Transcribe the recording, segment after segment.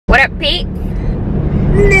up, Pete?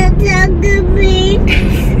 No talk to peeps.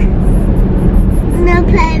 No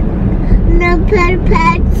pet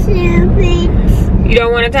peeps. You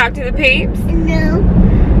don't want to talk to the peeps? No.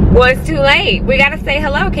 Well, it's too late. We gotta say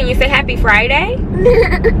hello. Can you say happy Friday?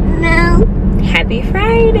 No. Happy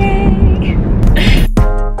Friday.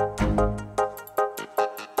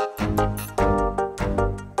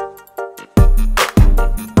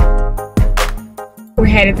 We're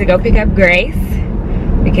headed to go pick up Grace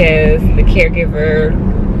because the caregiver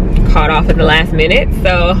caught off at the last minute.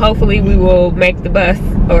 So hopefully we will make the bus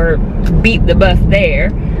or beat the bus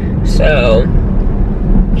there. So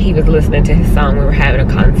he was listening to his song. We were having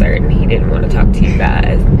a concert and he didn't want to talk to you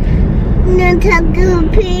guys. No talk to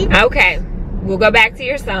peeps. Okay, we'll go back to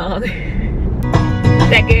your song. Is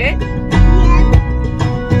that good?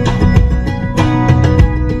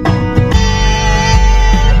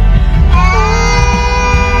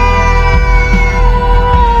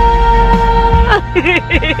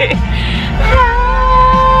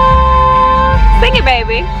 Sing it,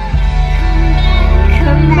 baby.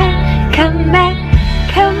 Come back, come back,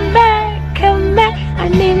 come back, come back. I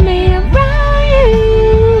need me a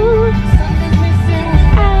ride. Something's missing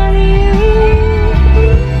without you.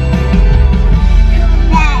 Come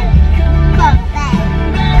back, come back,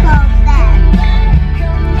 come back.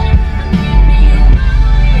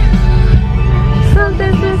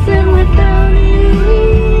 Something's missing without you.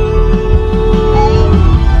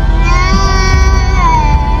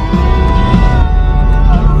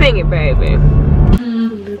 Sing it, baby.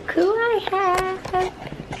 Look who I have.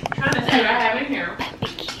 Trying to see what I have in here. Baby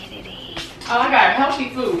Kennedy. Oh, I got healthy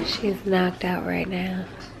food. She's knocked out right now.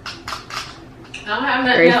 I don't have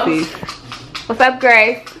nothing else. What's up,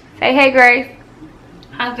 Grace? Say hey, Grace.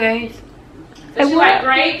 Hi, Grace. Does she like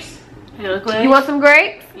grapes? Hello, Grace. You want some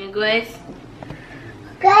grapes? Yeah, Grace.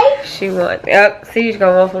 Grace? She wants. Yep, she's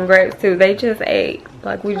gonna want some grapes too. They just ate.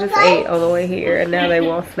 Like we just ate on the way here, and now they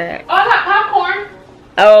want snacks. Oh, I got popcorn.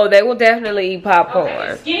 Oh, they will definitely eat popcorn.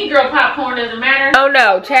 Okay. Skinny girl popcorn doesn't matter. Oh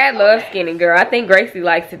no, Chad loves Skinny Girl. I think Gracie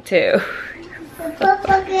likes it too.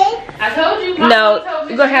 I told you. No, told me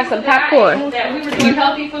you're gonna have some popcorn. that we were doing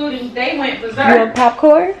healthy food and they went You berserk. want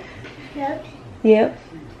popcorn? Yep. Yep.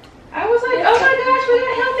 I was like, oh my gosh, we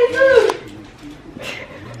got healthy food.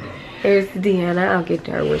 Here's Deanna. I'll get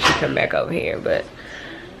to her when she come back over here, but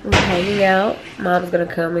we're hanging out. Mom's gonna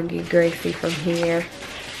come and get Gracie from here.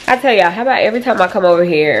 I tell y'all, how about every time I come over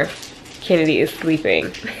here, Kennedy is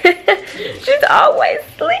sleeping. She's always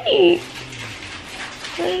asleep.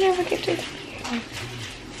 I never get to.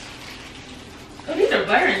 Oh, these are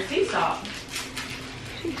butter and sea salt.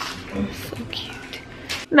 So cute.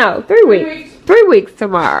 No, 3 weeks. 3 weeks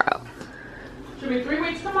tomorrow. Should be 3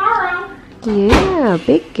 weeks tomorrow. Yeah,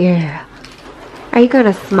 big girl. Are you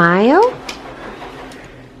gonna smile?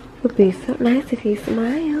 It would be so nice if you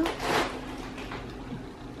smile.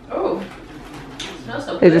 Oh, it smells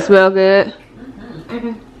so good. Does it smell good?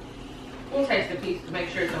 We'll taste a piece to make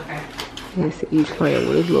sure it's okay. Yes, he's playing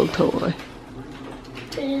with his little toy.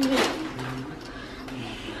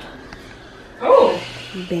 Oh.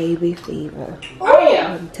 Baby fever. Oh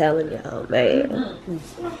yeah. I'm telling y'all, man.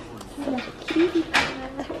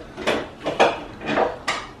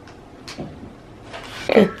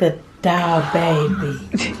 Look at the doll baby.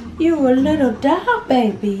 You a little doll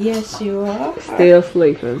baby. Yes, you are. Still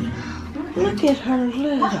sleeping. Look at her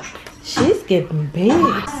little. She's getting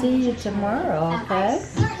big. See you tomorrow, okay?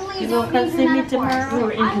 You gonna come see me tomorrow?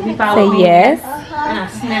 Say yes. And I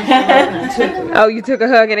snatched it. Oh, you took a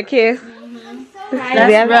hug and a kiss?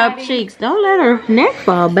 Let's rub cheeks. Don't let her neck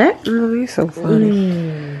fall back. Oh, you're so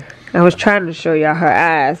funny. I was trying to show y'all her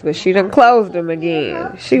eyes, but she done closed them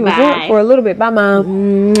again. She was up for a little bit. Bye,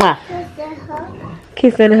 Mom. Mwah.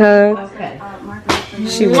 Kiss and hug. Okay.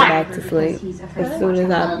 She went back to sleep. As soon as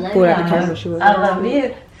I pulled out the camera, she was I love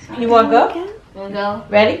you. You want to go? Wanna go?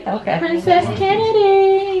 Ready? Okay. Princess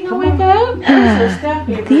Kennedy, you gonna wake up?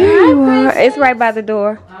 There you are. It's right by the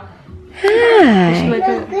door.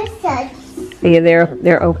 Hi. Yeah,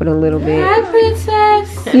 they're open a little bit. Hi,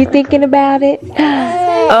 Princess. You thinking about it?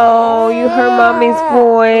 Oh, you heard Mommy's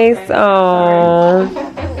voice. Oh,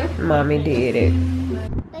 Mommy did it.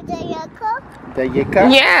 That your car?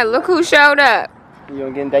 Yeah, look who showed up. You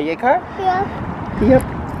gonna get in that your car? Yeah. Yep.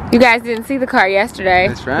 You guys didn't see the car yesterday.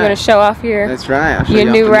 That's right. You gonna show off your That's right. I'll show your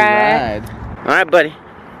you new off the ride. All right, buddy.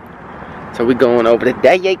 So we going over to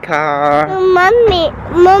that your car. Mama,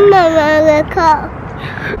 the car.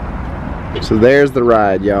 So there's the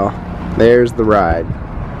ride, y'all. There's the ride.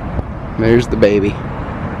 There's the baby.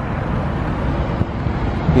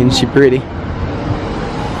 Isn't she pretty?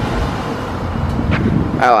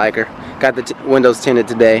 I like her. Got the windows tinted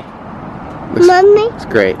today. Mommy? It's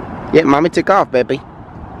great. Yeah, mommy took off, baby.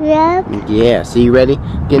 Yep. Yeah, so you ready?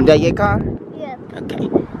 Getting that your car? Yep. Okay.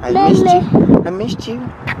 I missed you. I missed you.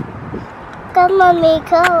 Come mommy,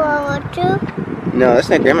 come over too. No, that's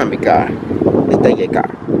not grandma's car. It's that your car.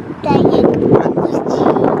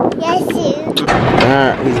 Yes, you.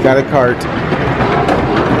 Alright, he's got a cart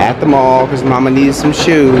at the mall because mama needed some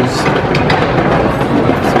shoes.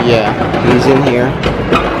 So yeah, he's in here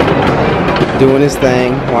doing his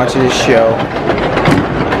thing, watching his show.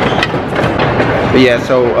 But yeah,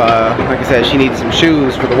 so like I said, she needs some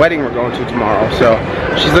shoes for the wedding we're going to tomorrow. So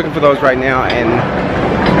she's looking for those right now, and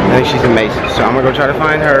I think she's in Macy's. So I'm gonna go try to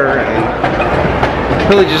find her and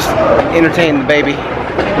really just entertain the baby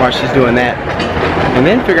while she's doing that, and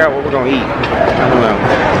then figure out what we're gonna eat. I don't know.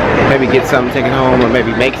 Maybe get something, take it home, or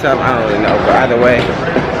maybe make something. I don't really know. But either way,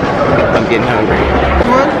 I'm getting hungry.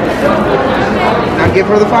 Come on. Now give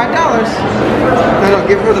her the $5. No,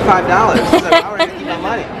 give her the $5. So I already keep my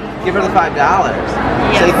money. Give her the $5.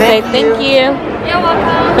 Say thank you. You're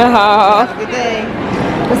welcome. Have a good day.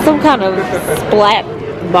 It's some kind of splat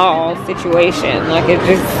ball situation. Like it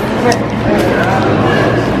just,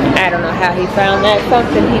 I don't know how he found that.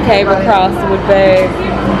 Something he came across with Babe.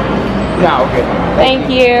 No, okay. Thank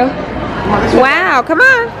you. Come on, this way. Wow, come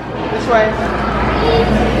on. This way.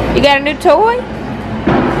 You got a new toy?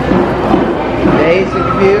 Dazed and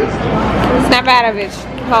confused. Snap out of it,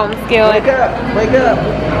 home skillet. Wake up. Wake up.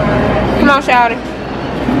 Come on, shawty.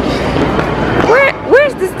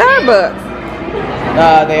 Where's the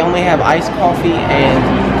Starbucks? They only have iced coffee, and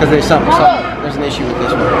because there's there's an issue with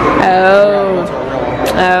this one.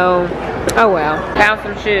 Oh well. Found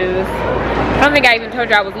some shoes. I don't think I even told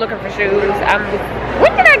you I was looking for shoes.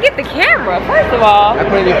 When did I get the camera? First of all, I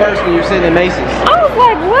put it in your purse when you were sitting in Macy's. I was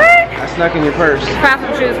like, what? I snuck in your purse. Found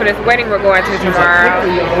some shoes for this wedding we're going to tomorrow,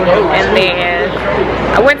 and then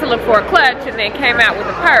I went to look for a clutch, and then came out with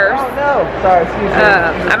a purse. Oh no! Sorry, excuse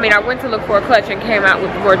me. I mean, I went to look for a clutch and came out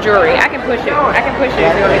with more jewelry. I can push it. I can push it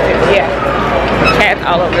if you want me to. Yeah. Cats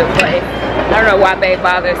all over the place. I don't know why Babe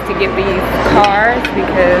bothers to get these cars,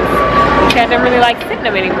 because Chad doesn't really like sitting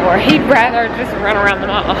them anymore. He'd rather just run around the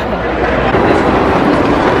mall.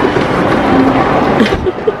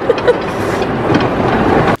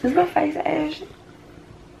 Is my face ashy?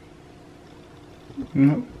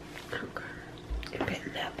 No. Okay. It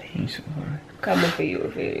better not be. I'm coming for you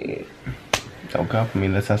if it is. Don't come for me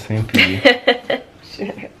unless I send for you.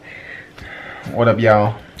 Shut up. What up,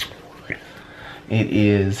 y'all? It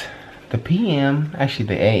is the PM, actually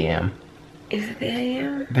the AM. Is it the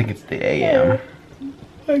AM? I think it's the AM.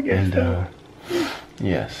 I guess And so.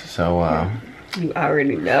 yes, so You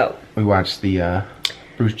already know. we watched the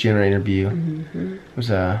Bruce Jenner interview. Mm-hmm. It was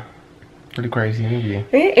a pretty crazy interview.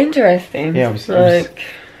 Very interesting. Yeah, it was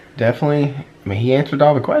definitely. I mean, he answered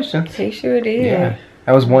all the questions. He sure did. Yeah,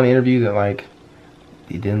 that was one interview that like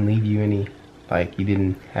he didn't leave you any, like you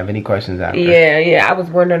didn't have any questions after. Yeah. I was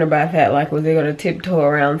wondering about that. Like, was they gonna tiptoe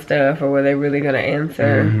around stuff, or were they really gonna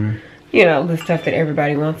answer? Mm-hmm. You know, the stuff that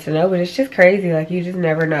everybody wants to know. But it's just crazy. Like, you just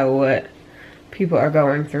never know what people are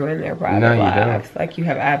going through in their private lives. Like, you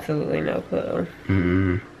have absolutely no clue.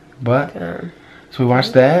 Mm-hmm. But so we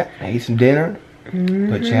watched that. I ate some dinner. Mm-hmm.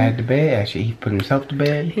 Put Chad to bed. Actually, he put himself to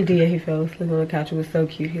bed. He did. He fell asleep on the couch. It was so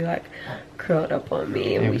cute. He like curled up on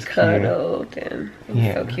me and It we was cuddled, and it was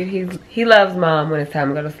Yeah. so cute. He loves mom when it's time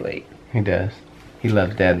to go to sleep. He does. He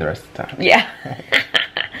loves dad the rest of the time. Yeah.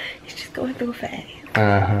 He's just going through a phase.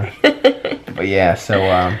 Uh-huh. But yeah, so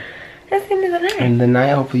That's the end of the night. and the night,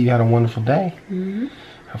 hopefully you had a wonderful day. Mm-hmm.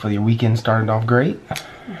 Hopefully your weekend started off great.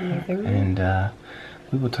 Mm-hmm. And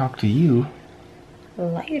we will talk to you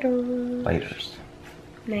Later. later.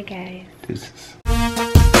 Night, guys. Deuces.